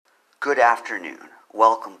Good afternoon.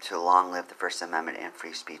 Welcome to Long Live the First Amendment and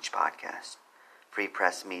Free Speech podcast. Free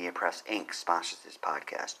Press Media Press Inc. sponsors this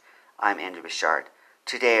podcast. I'm Andrew Bichard.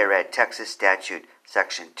 Today I read Texas Statute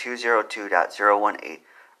Section 202.018,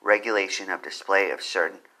 Regulation of Display of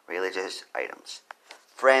Certain Religious Items.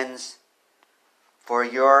 Friends, for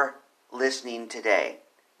your listening today,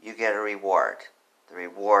 you get a reward. The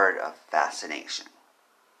reward of fascination.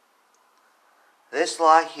 This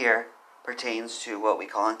law here pertains to what we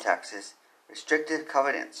call in Texas restrictive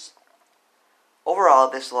covenants.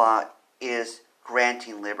 Overall, this law is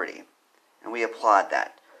granting liberty, and we applaud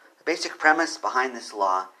that. The basic premise behind this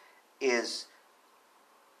law is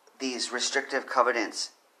these restrictive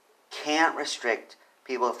covenants can't restrict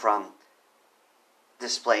people from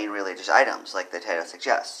displaying religious items like the title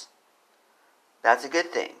suggests. That's a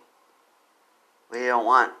good thing. We don't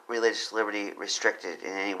want religious liberty restricted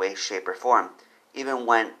in any way, shape, or form, even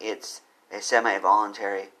when it's a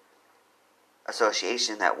semi-voluntary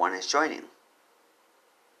association that one is joining.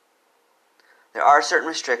 There are certain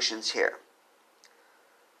restrictions here.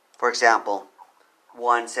 For example,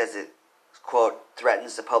 one says it, quote,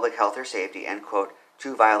 threatens the public health or safety, end quote.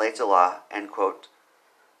 Two, violates the law, end quote.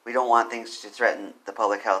 We don't want things to threaten the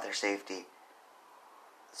public health or safety,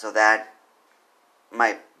 so that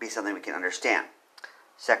might be something we can understand.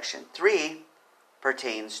 Section 3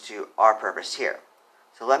 pertains to our purpose here.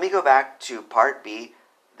 So let me go back to Part B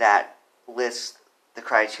that lists the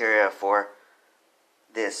criteria for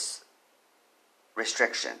this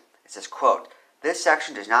restriction. It says, quote, this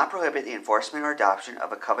section does not prohibit the enforcement or adoption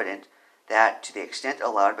of a covenant that, to the extent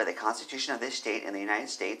allowed by the Constitution of this state and the United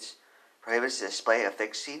States, prohibits the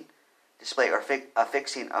display or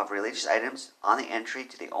affixing of religious items on the entry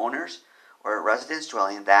to the owners or residence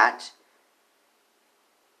dwelling that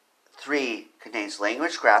 3. Contains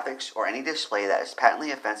language, graphics, or any display that is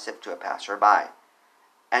patently offensive to a passerby.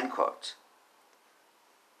 End quote.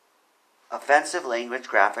 Offensive language,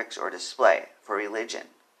 graphics, or display for religion.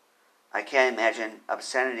 I can't imagine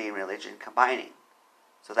obscenity and religion combining.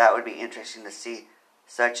 So that would be interesting to see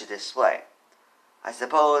such a display. I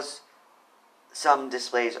suppose some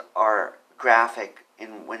displays are graphic,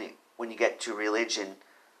 and when you get to religion,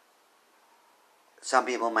 some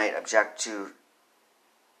people might object to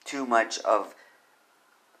too much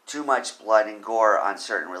blood and gore on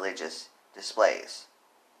certain religious displays.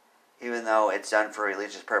 Even though it's done for a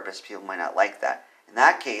religious purpose, people might not like that. In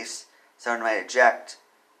that case, someone might object,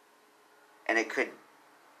 and it could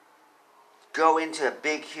go into a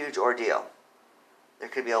big, huge ordeal. There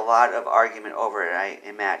could be a lot of argument over it, I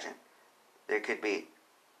imagine. There could be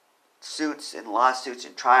suits and lawsuits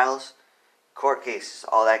and trials, court cases,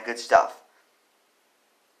 all that good stuff.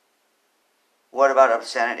 What about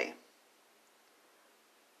obscenity?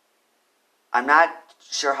 I'm not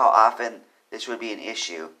sure how often this would be an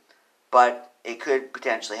issue, but it could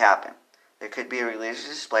potentially happen. There could be a religious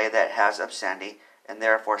display that has obscenity, and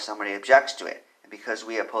therefore somebody objects to it. And because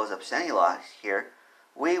we oppose obscenity laws here,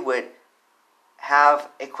 we would have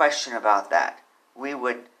a question about that. We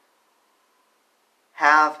would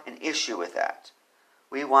have an issue with that.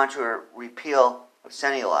 We want to repeal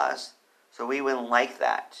obscenity laws, so we wouldn't like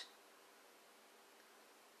that.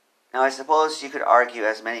 Now, I suppose you could argue,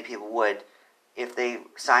 as many people would, if they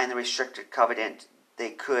sign the restricted covenant,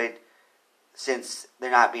 they could, since they're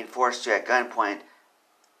not being forced to at gunpoint,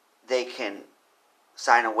 they can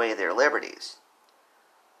sign away their liberties.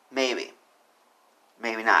 Maybe.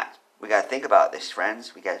 Maybe not. We got to think about this,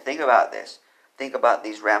 friends. We got to think about this. Think about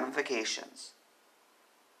these ramifications.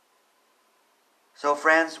 So,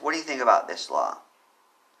 friends, what do you think about this law?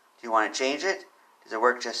 Do you want to change it? Does it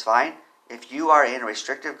work just fine? If you are in a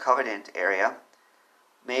restrictive covenant area,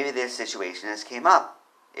 maybe this situation has came up.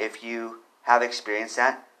 If you have experienced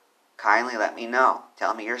that, kindly let me know.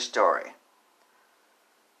 Tell me your story.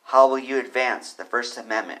 How will you advance the First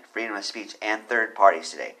Amendment, freedom of speech, and third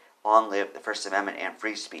parties today? Long live the First Amendment and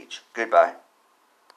free speech. Goodbye.